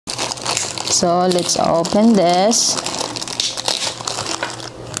So let's open this.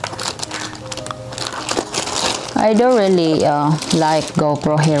 I don't really like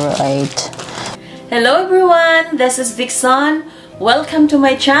GoPro Hero 8. Hello everyone, this is VICZONS. Welcome to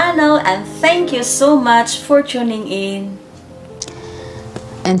my channel and thank you so much for tuning in.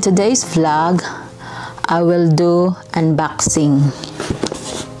 In today's vlog, I will do unboxing.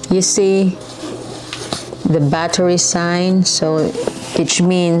 You see the battery sign, so which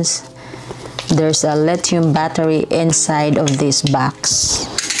means there's a lithium battery inside of this box.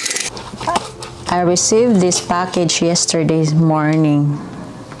 I received this package yesterday morning.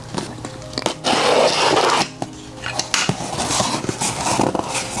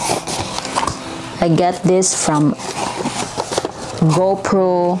 I got this from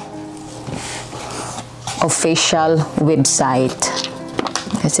GoPRO official website.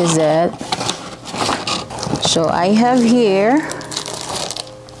 This is it. So I have here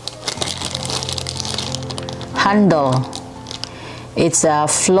handle. It's a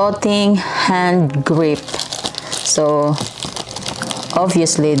floating hand grip. So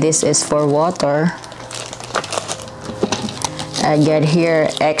obviously this is for water. I get here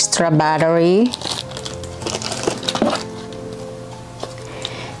extra battery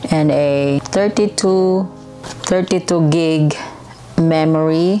and a 32 gig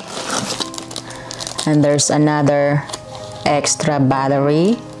memory, and there's another extra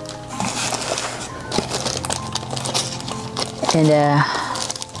battery and a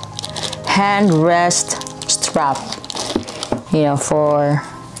hand rest strap, you know, for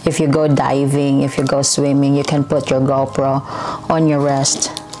if you go diving, if you go swimming, you can put your GoPro on your wrist.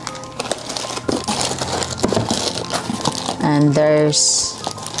 And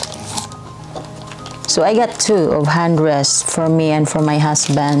so I got two of hand rests for me and for my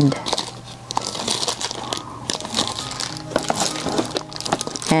husband.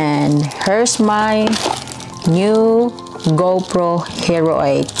 And here's my new GoPro Hero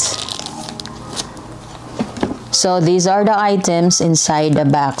 8. So these are the items inside the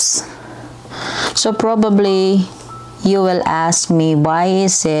box. So probably you will ask me, why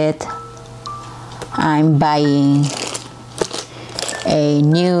is it I'm buying a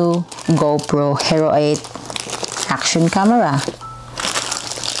new GoPro Hero 8 action camera?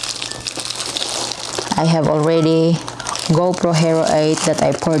 I have already GoPro Hero 8 that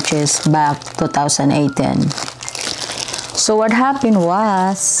I purchased back 2018. So what happened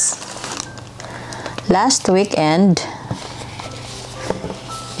was, last weekend,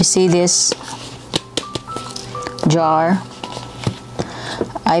 you see this jar,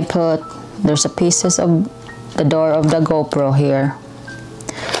 there's a pieces of the door of the GoPro here.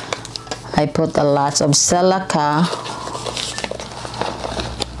 I put a lot of silica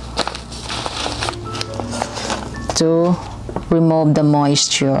to remove the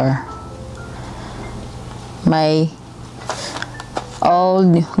moisture. My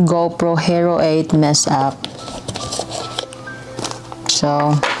old GoPro Hero 8 messed up,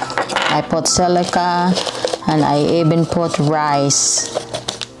 so I put silica and I even put rice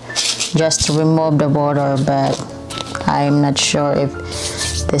just to remove the water, but I'm not sure if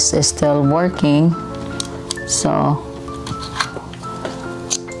this is still working. So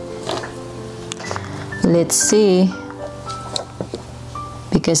let's see,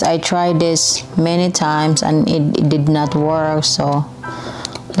 because I tried this many times and it did not work. So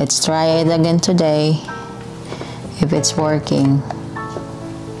let's try it again today if it's working.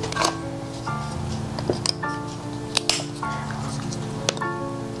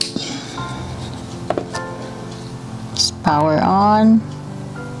 Let's power on.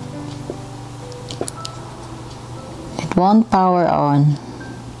 It won't power on.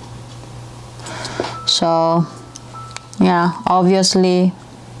 So yeah, obviously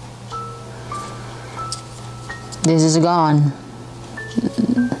this is gone.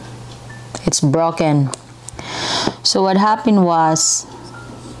 It's broken. So what happened was,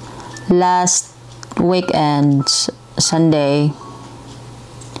 last weekend, Sunday,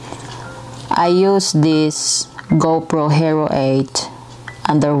 I used this GoPro Hero 8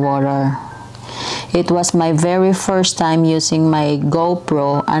 underwater. It was my very first time using my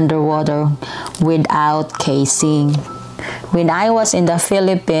GoPro underwater without casing. When I was in the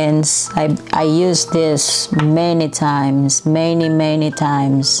Philippines, I used this many times, many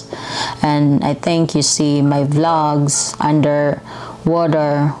times. And I think you see my vlogs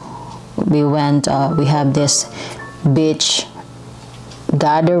underwater. We have this beach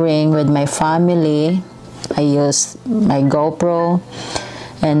gathering with my family. I used my GoPro,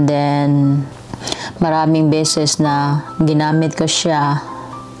 and then maraming beses na ginamit ko siya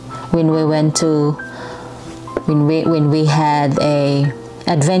when we had a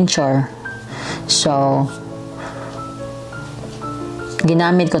adventure So,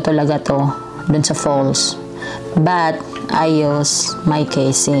 ginamit ko talaga to dun sa falls. But, I use my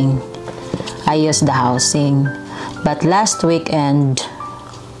casing. I use the housing. But last weekend,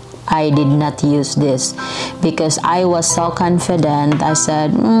 I did not use this because I was so confident. I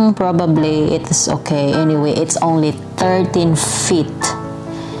said, probably it is okay. Anyway, it's only 13 feet.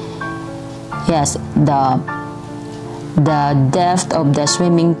 Yes, the depth of the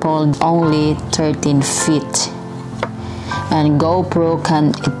swimming pool only 13 feet. And GoPro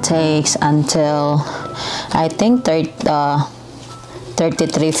it takes until I think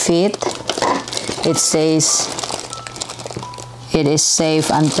 33 feet. It says it is safe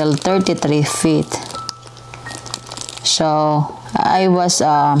until 33 feet. So I was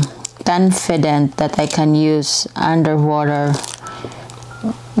confident that I can use underwater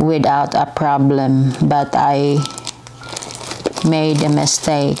without a problem, but I made a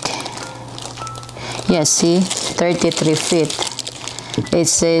mistake. Yes, see, 33 feet. It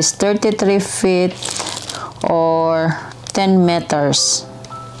says 33 feet or 10 meters.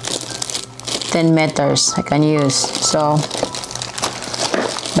 10 meters I can use. So,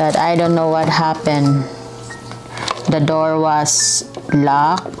 but I don't know what happened. The door was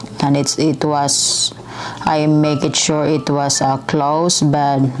locked and it was, I make it sure it was closed,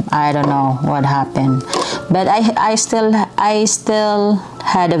 but I don't know what happened. But I still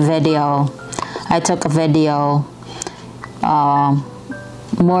had a video. I took a video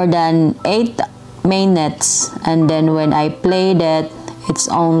more than 8 minutes, and then when I played it, it's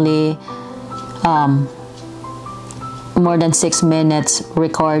only more than 6 minutes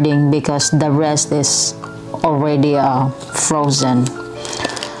recording because the rest is already frozen.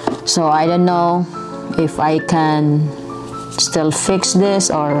 So I don't know if I can still fix this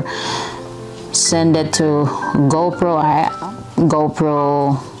or send it to GoPro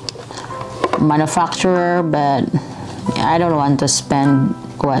manufacturer, but I don't want to spend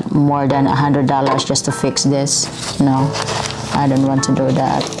more than $100 just to fix this. No, I don't want to do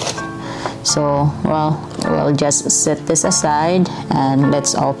that. So, well, we'll just set this aside and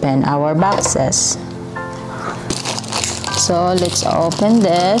let's open our boxes. So let's open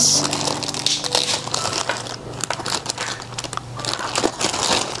this.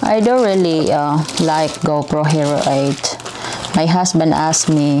 I don't really like GoPro Hero 8. My husband asked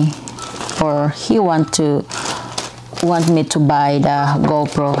me, or he want me to buy the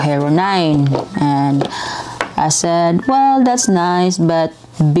GoPro Hero 9, and I said, well, that's nice, but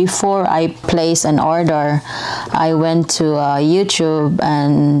before I place an order, I went to YouTube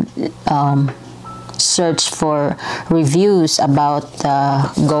and search for reviews about the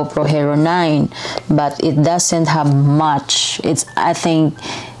GoPro Hero 9, but it doesn't have much. It's, I think,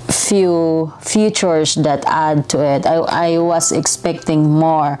 few features that add to it. I was expecting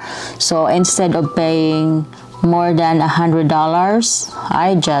more, so instead of paying more than $100,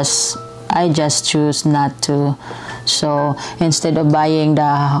 I just choose not to. So instead of buying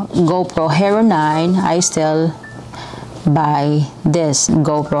the GoPro Hero 9, I still buy this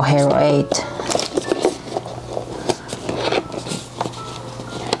GoPro Hero 8.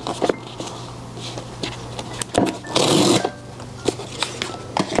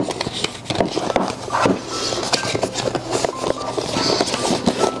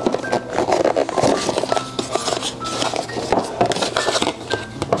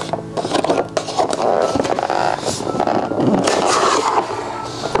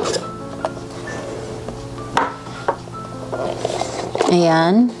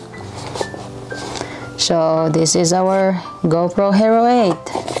 Ayan. So this is our GoPro Hero 8.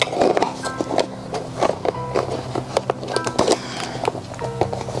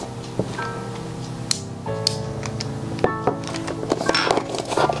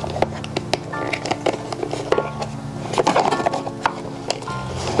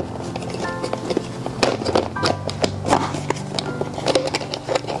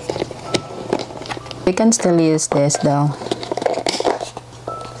 We can still use this though.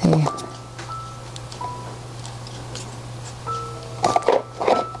 See.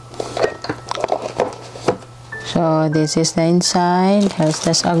 So this is the inside. Here's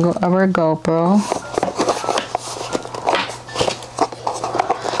this our GoPro.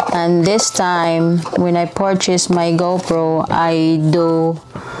 And this time when I purchased my GoPro, I do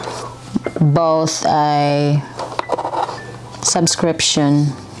both a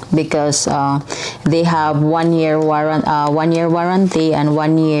subscription because they have 1 year warranty and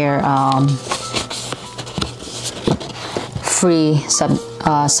 1 year free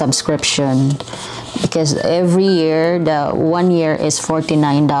subscription, because every year the 1 year is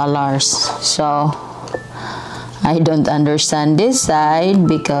 $49. So I don't understand this side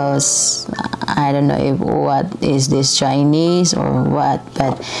because I don't know if what is this, Chinese or what,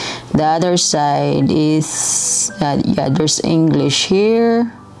 but the other side is yeah, there's English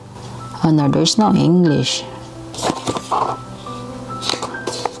here. Oh no, there's no English.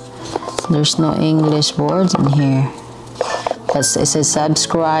 There's no English words in here. But it says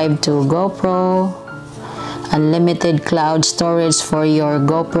subscribe to GoPro, unlimited cloud storage for your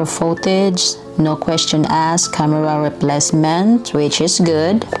GoPro footage, no question asked, camera replacement, which is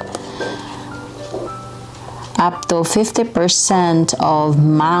good. Up to 50% of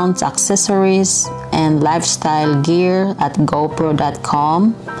mounts, accessories, and lifestyle gear at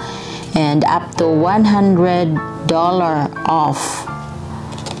GoPro.com, and up to $100 off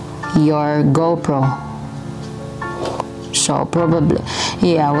your GoPro. So probably,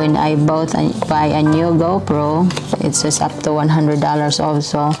 yeah, when I buy a new GoPro, it says up to $100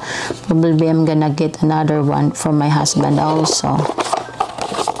 also. Probably I'm gonna get another one for my husband also.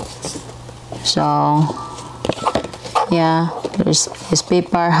 So yeah, these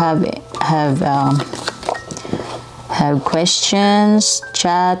people have questions,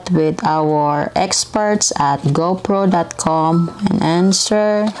 chat with our experts at GoPro.com and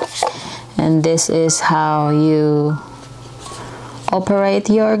answer. And this is how you operate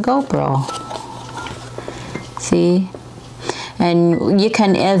your GoPro. See? And you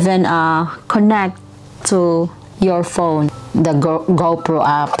can even connect to your phone the GoPro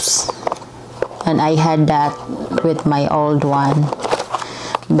apps. And I had that with my old one,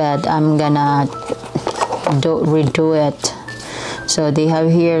 but I'm gonna redo it. So they have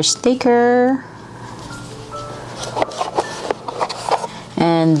here sticker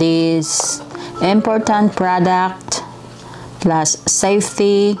and this important product plus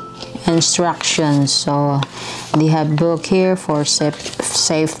safety instructions. So they have book here for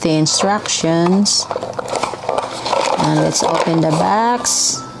safety instructions. And let's open the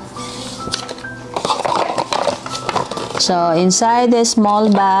box. So inside this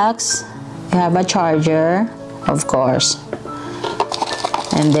small box, you have a charger, of course,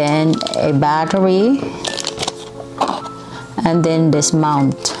 and then a battery, and then this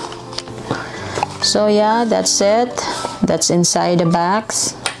mount. So yeah, that's it. That's inside the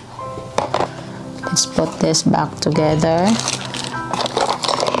box. Let's put this back together.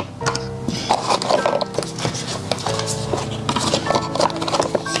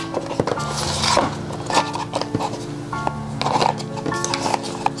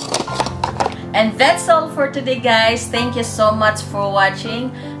 And that's all for today, guys. Thank you so much for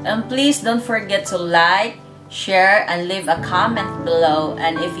watching, and please don't forget to like, share, and leave a comment below.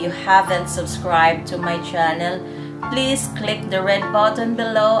 And if you haven't subscribed to my channel, please click the red button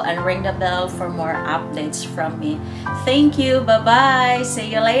below and ring the bell for more updates from me. Thank you. Bye bye. See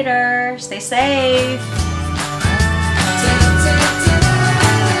you later. Stay safe.